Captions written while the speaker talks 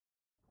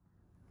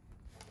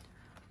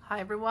Hi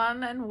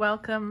everyone and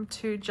welcome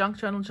to Junk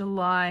Journal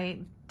July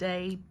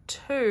day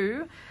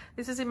 2.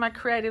 This is in my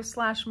creative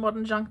 /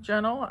 modern junk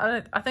journal.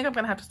 I think I'm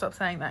going to have to stop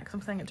saying that because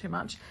I'm saying it too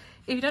much.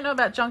 If you don't know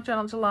about Junk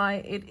Journal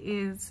July, it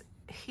is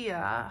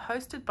here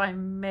hosted by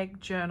Meg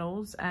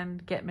Journals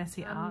and Get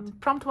Messy Art.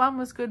 Prompt 1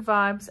 was good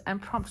vibes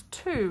and prompt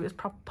 2 is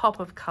pop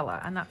of color,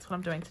 and that's what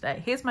I'm doing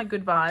today. Here's my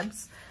good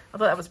vibes. I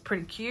thought that was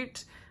pretty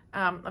cute.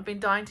 I've been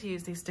dying to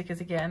use these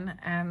stickers again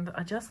and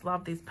I just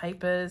love these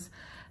papers.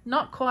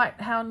 Not quite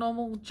how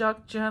normal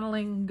junk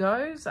journaling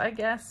goes, I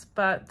guess,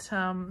 but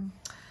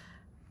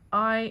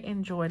I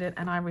enjoyed it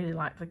and I really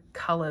like the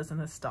colors and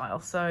the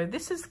style. So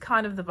this is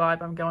kind of the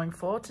vibe I'm going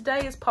for.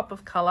 Today is pop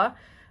of color.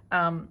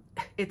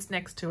 It's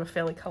next to a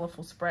fairly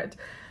colorful spread.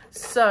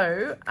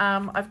 So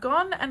I've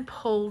gone and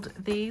pulled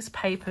these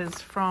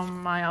papers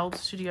from my old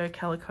Studio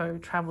Calico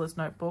Traveler's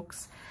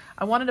Notebooks.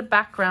 I wanted a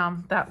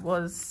background that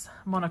was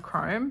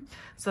monochrome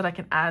so that I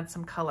can add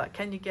some color.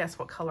 Can you guess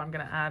what color I'm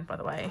going to add, by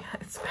the way?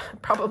 It's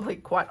probably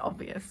quite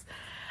obvious.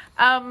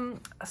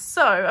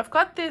 So I've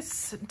got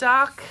this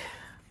dark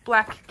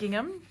black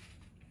gingham.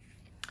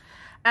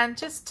 And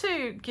just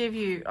to give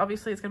you,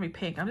 obviously it's going to be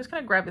pink. I'm just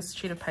going to grab this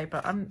sheet of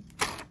paper.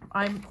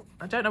 I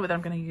don't know whether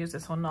I'm going to use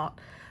this or not,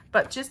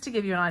 but just to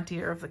give you an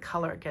idea of the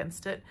color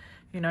against it,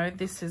 you know,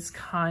 this is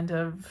kind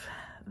of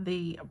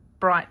the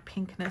bright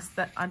pinkness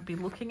that I'd be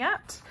looking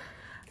at.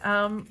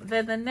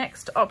 Then the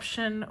next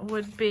option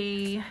would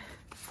be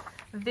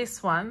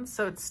this one.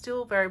 So it's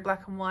still very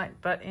black and white,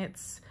 but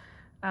it's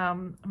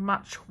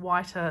much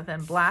whiter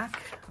than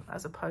black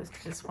as opposed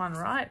to this one,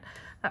 right?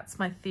 That's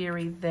my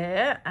theory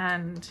there.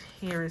 And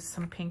here is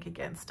some pink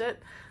against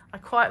it. I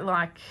quite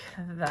like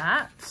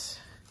that.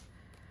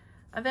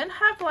 I then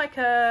have like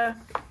a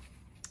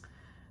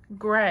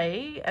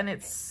gray, and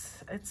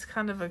it's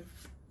kind of a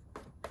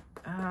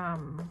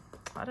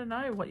I don't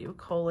know what you would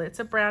call it. It's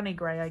a brownie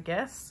gray, I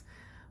guess,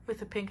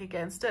 with a pink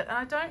against it. And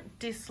I don't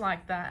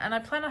dislike that. And I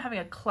plan on having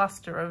a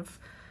cluster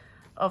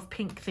of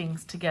pink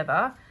things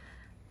together.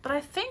 But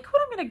I think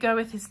what I'm going to go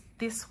with is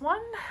this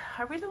one.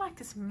 I really like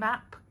this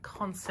map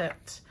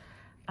concept.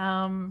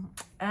 And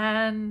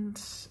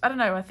I don't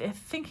know,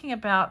 thinking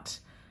about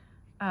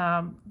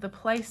the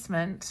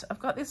placement, I've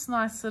got this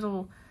nice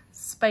little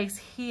space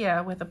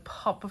here where the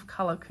pop of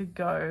color could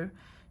go.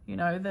 You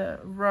know, the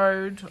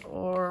road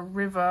or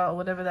river or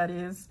whatever that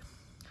is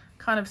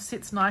kind of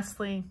sits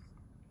nicely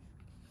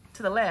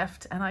to the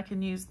left, and I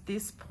can use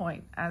this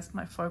point as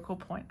my focal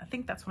point. I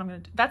think that's what I'm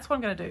going to do. That's what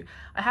I'm going to do.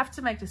 I have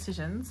to make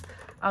decisions,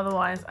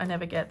 otherwise I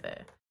never get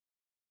there.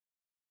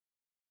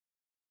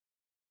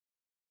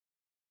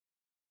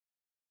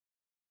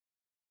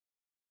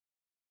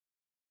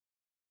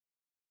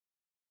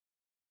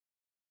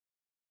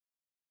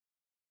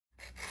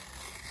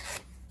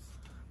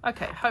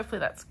 Okay, hopefully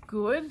that's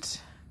good.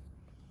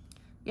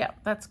 Yeah,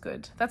 that's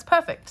good. That's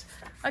perfect.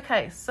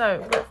 Okay,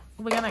 so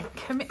we're going to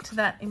commit to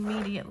that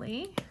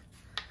immediately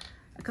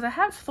because I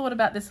have thought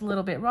about this a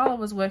little bit while I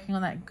was working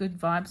on that good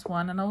vibes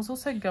one, and I was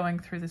also going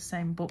through the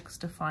same books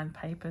to find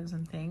papers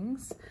and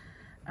things.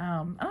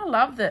 And I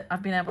love that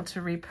I've been able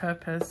to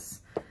repurpose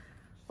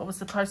what was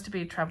supposed to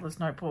be a traveler's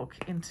notebook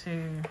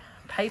into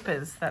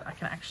papers that I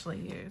can actually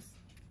use.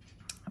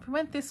 If we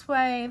went this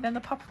way, then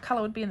the pop of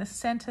color would be in the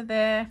center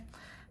there.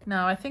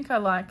 No, I think I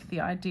like the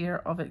idea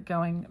of it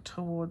going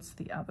towards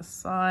the other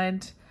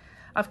side.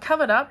 I've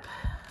covered up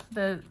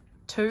the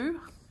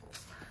two,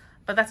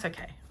 but that's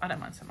okay. I don't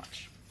mind so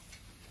much.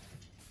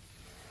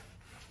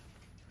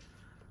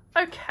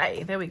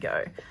 Okay, there we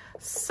go.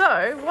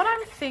 So what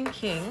I'm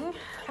thinking,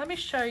 let me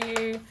show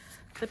you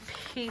the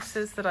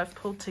pieces that I've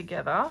pulled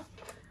together.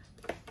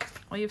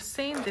 Well, you've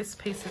seen this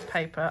piece of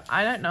paper.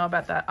 I don't know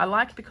about that. I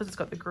like it because it's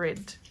got the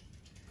grid.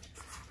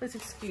 Please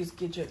excuse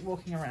Gidget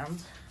walking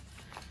around.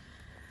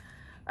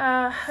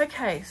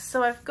 Okay,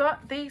 so I've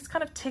got these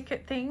kind of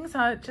ticket things.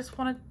 I just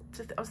wanted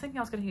to, I was thinking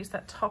I was going to use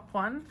that top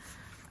one.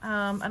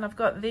 And I've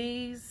got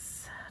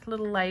these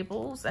little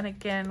labels, and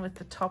again with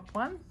the top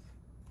one.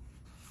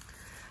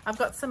 I've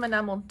got some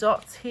enamel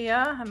dots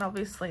here, and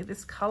obviously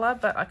this color,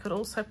 but I could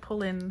also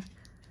pull in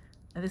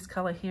this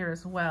color here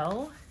as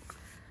well.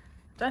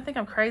 Don't think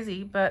I'm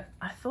crazy, but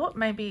I thought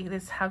maybe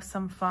this Have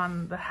Some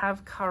Fun, the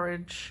Have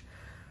Courage,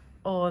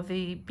 or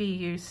the Be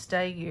You,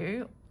 Stay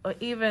You, or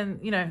even,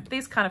 you know,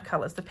 these kind of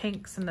colors, the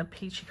pinks and the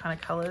peachy kind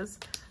of colors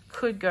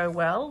could go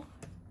well.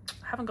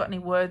 I haven't got any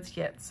words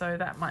yet, so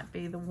that might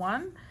be the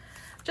one.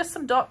 Just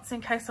some dots in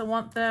case I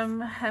want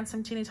them, and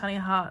some teeny tiny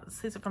hearts.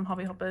 These are from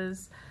Hobby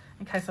Hoppers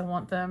in case I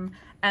want them.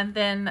 And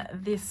then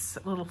this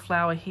little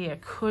flower here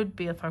could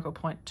be a focal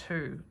point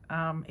too,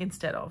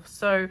 instead of.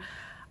 So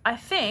I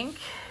think,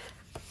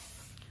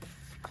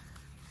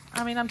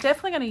 I mean, I'm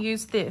definitely going to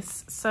use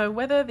this. So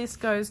whether this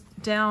goes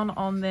down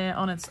on there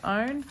on its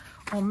own,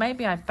 or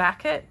maybe I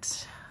back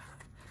it.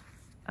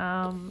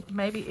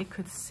 Maybe it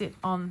could sit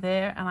on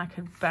there and I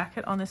could back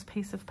it on this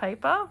piece of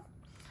paper,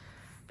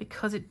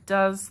 because it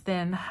does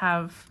then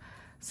have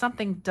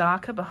something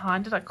darker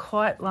behind it. I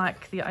quite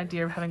like the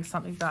idea of having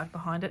something dark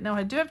behind it. Now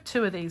I do have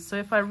two of these, so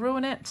if I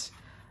ruin it,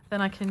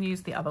 then I can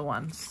use the other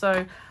one.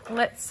 So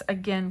let's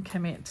again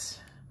commit.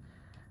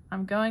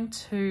 I'm going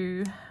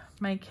to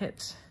make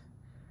it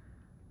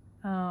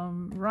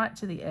right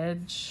to the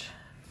edge,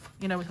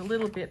 you know, with a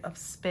little bit of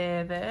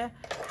spare there.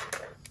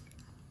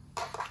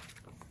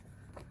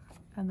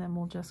 And then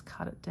we'll just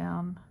cut it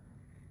down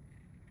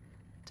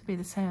to be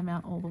the same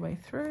amount all the way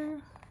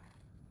through.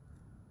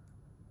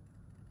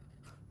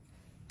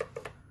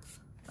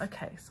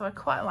 Okay, so I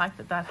quite like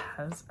that that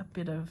has a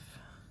bit of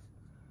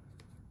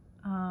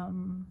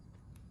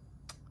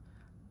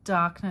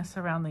darkness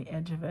around the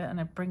edge of it, and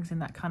it brings in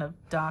that kind of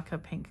darker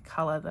pink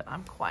color that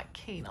I'm quite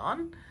keen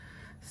on.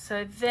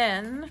 So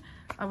then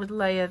I would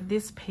layer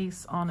this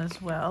piece on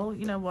as well.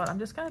 You know what, I'm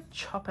just going to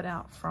chop it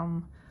out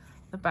from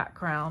the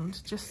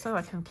background just so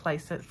I can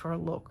place it for a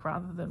look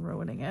rather than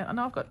ruining it. I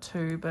know I've got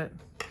two, but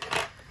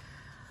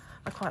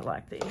I quite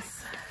like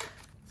these.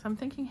 So I'm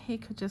thinking he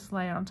could just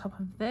layer on top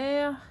of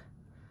there,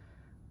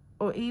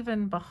 or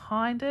even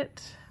behind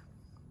it.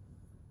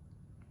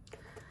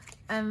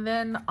 And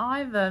then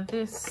either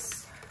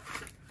this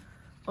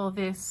or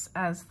this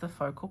as the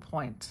focal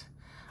point.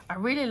 I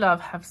really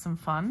love Have Some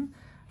Fun,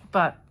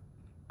 but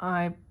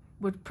I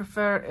would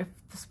prefer if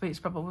the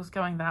speech bubble was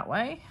going that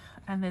way,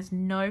 and there's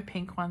no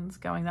pink ones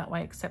going that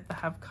way except the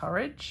Have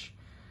Courage.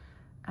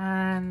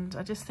 And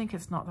I just think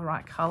it's not the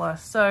right color.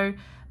 So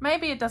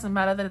maybe it doesn't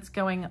matter that it's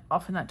going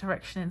off in that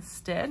direction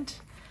instead.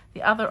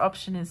 The other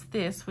option is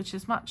this, which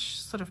is much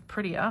sort of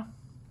prettier.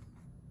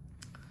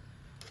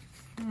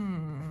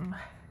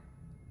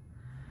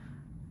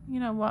 You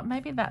know what,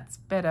 maybe that's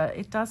better.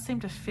 It does seem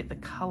to fit the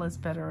colors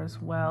better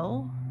as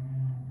well.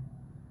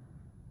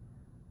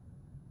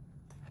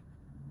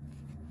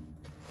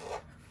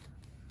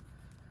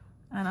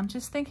 And I'm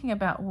just thinking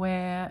about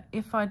where,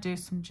 if I do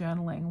some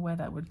journaling, where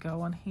that would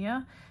go on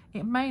here.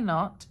 It may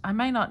not, I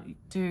may not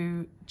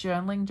do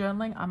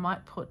journaling. I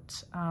might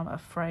put a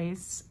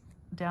phrase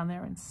down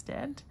there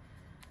instead.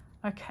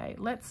 Okay,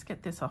 let's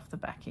get this off the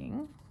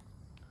backing.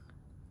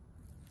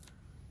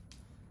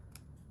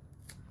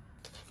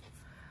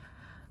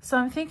 So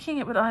I'm thinking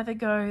it would either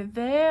go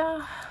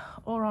there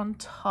or on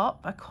top.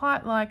 I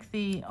quite like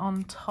the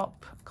on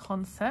top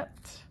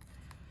concept.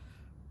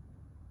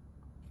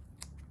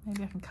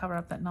 Maybe I can cover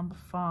up that number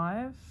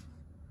 5.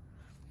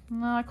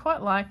 No, I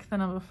quite like the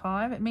number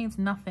 5. It means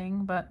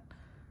nothing, but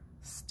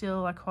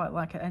still I quite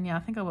like it. And yeah, I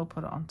think I will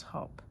put it on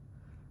top.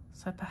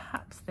 So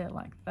perhaps they're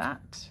like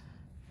that.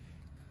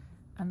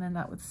 And then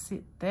that would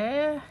sit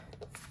there.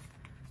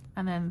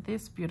 And then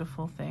this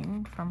beautiful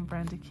thing from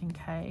Brenda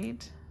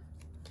Kincaid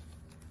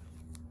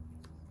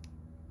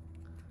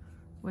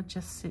would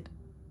just sit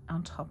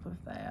on top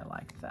of there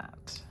like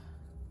that.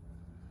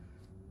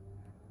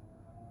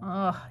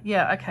 Oh,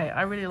 yeah, okay,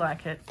 I really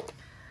like it.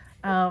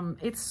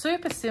 It's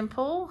super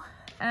simple,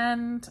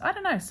 and I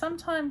don't know,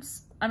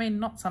 sometimes, I mean,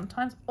 not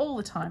sometimes, all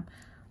the time,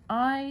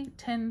 I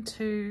tend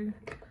to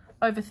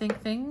overthink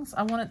things.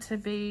 I want it to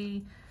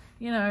be,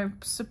 you know,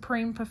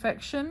 supreme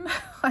perfection.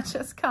 I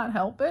just can't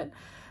help it.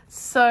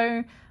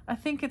 So I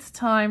think it's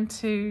time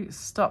to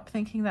stop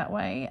thinking that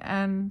way.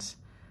 And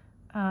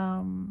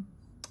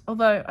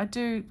although I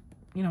do,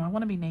 you know, I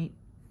want to be neat.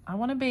 I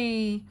want it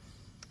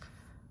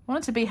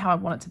to be how I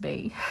want it to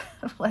be,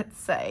 let's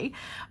say,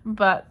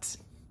 but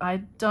I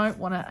don't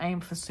want to aim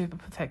for super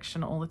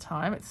perfection all the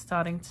time. It's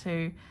starting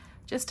to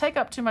just take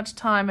up too much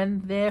time,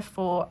 and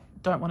therefore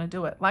don't want to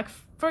do it. Like,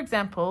 for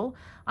example,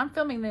 I'm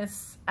filming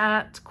this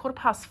at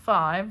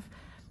 5:15,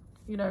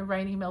 you know,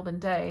 rainy Melbourne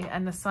day,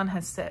 and the sun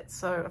has set.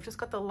 So I've just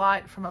got the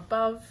light from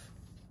above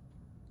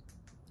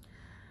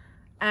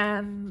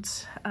and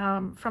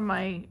from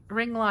my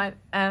ring light,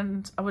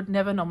 and I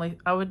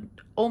would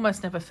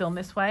almost never film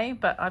this way,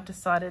 but I've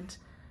decided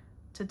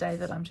today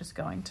that I'm just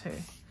going to.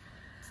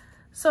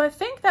 So I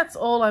think that's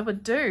all I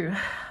would do.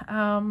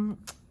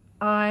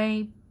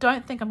 I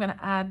don't think I'm going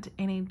to add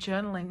any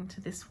journaling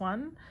to this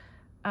one,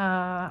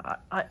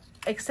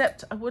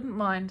 except I wouldn't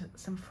mind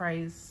a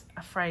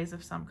phrase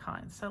of some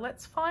kind. So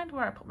let's find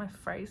where I put my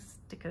phrase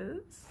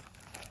stickers.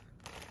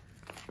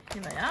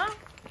 Here they are.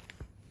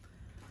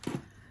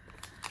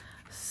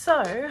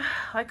 So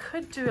I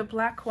could do a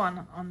black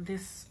one on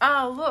this.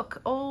 Oh,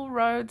 look, all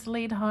roads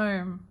lead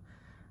home.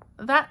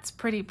 That's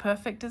pretty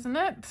perfect, isn't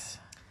it?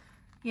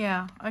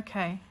 Yeah,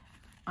 okay.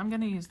 I'm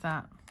going to use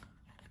that.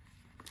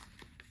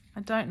 I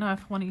don't know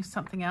if I want to use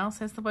something else.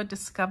 There's the word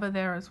discover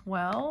there as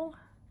well.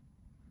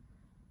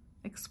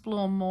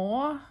 Explore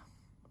more.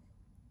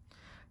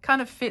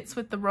 Kind of fits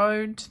with the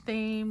road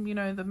theme, you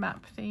know, the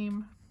map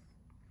theme.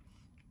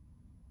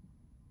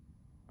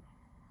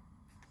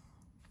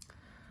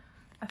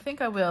 I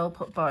think I will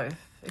put both.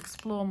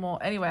 Explore more.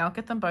 Anyway, I'll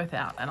get them both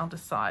out and I'll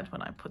decide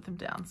when I put them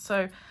down.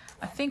 So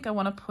I think I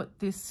want to put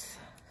this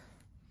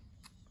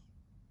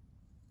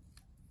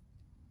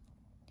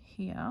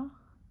here.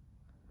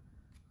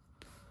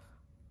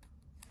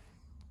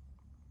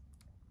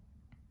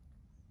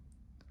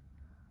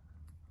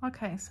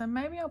 Okay, so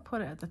maybe I'll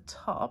put it at the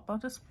top. I'll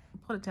just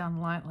put it down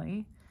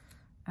lightly,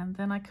 and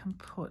then I can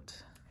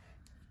put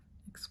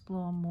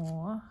explore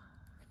more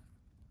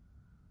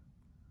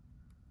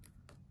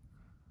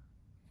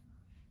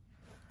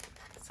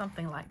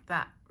something like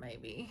that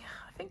maybe.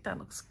 I think that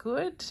looks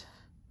good.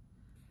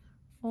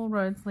 All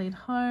roads lead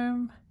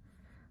home.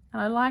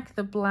 And I like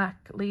the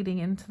black leading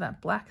into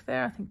that black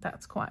there. I think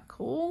that's quite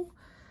cool.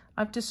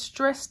 I've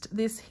distressed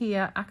this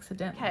here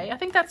accidentally. Okay, I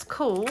think that's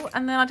cool.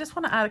 And then I just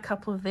want to add a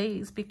couple of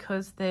these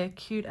because they're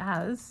cute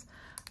as.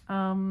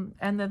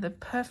 And they're the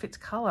perfect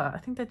color. I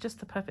think they're just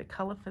the perfect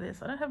color for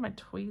this. I don't have my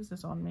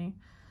tweezers on me.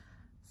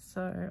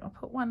 So I'll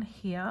put one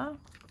here.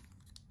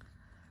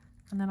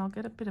 And then I'll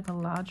get a bit of a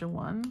larger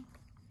one,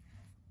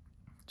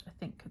 which I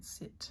think could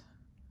sit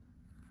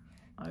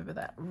over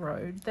that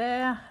road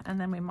there. And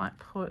then we might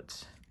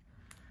put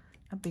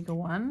a bigger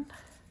one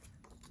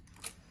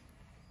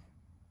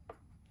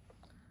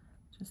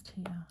just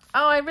here.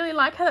 Oh, I really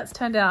like how that's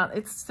turned out.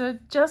 It's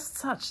just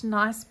such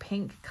nice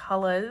pink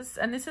colors.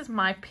 And this is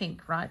my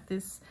pink, right?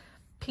 This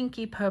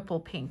pinky purple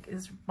pink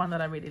is one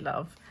that I really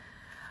love.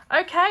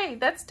 Okay,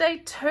 that's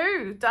day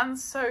 2, done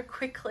so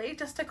quickly.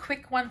 Just a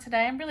quick one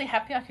today. I'm really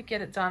happy I could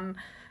get it done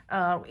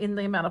in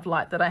the amount of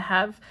light that I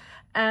have.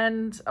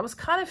 And I was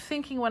kind of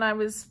thinking when I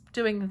was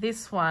doing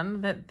this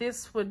one that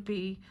this would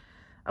be,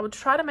 I would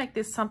try to make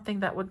this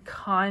something that would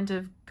kind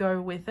of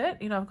go with it.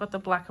 You know, I've got the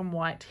black and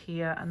white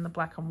here and the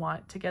black and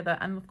white together.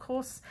 And of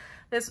course,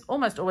 there's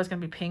almost always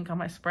going to be pink on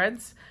my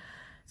spreads.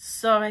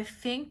 So I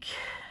think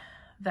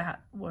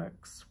that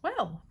works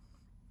well.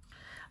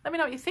 Let me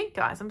know what you think,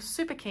 guys. I'm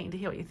super keen to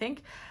hear what you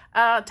think.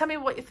 Tell me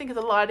what you think of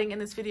the lighting in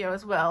this video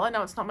as well. I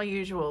know it's not my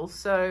usual,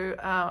 so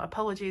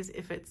apologies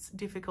if it's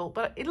difficult,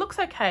 but it looks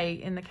okay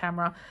in the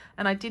camera.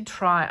 And I did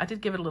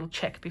give it a little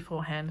check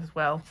beforehand as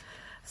well.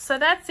 So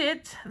that's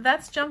it.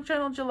 That's Junk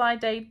Journal July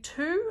day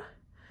 2.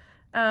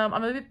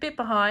 I'm a bit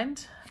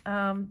behind.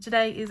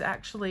 Today is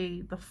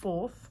actually the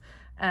 4th.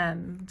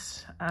 And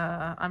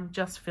I'm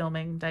just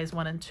filming days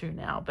 1 and 2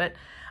 now. But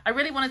I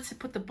really wanted to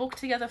put the book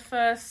together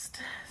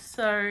first.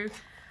 So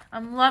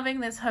I'm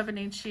loving this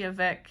Hobonichi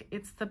avec.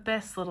 It's the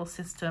best little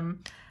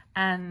system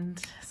and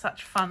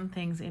such fun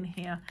things in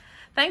here.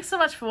 Thanks so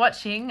much for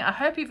watching. I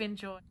hope you've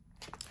enjoyed.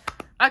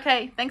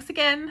 Okay, thanks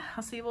again.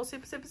 I'll see you all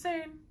super, super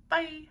soon.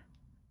 Bye.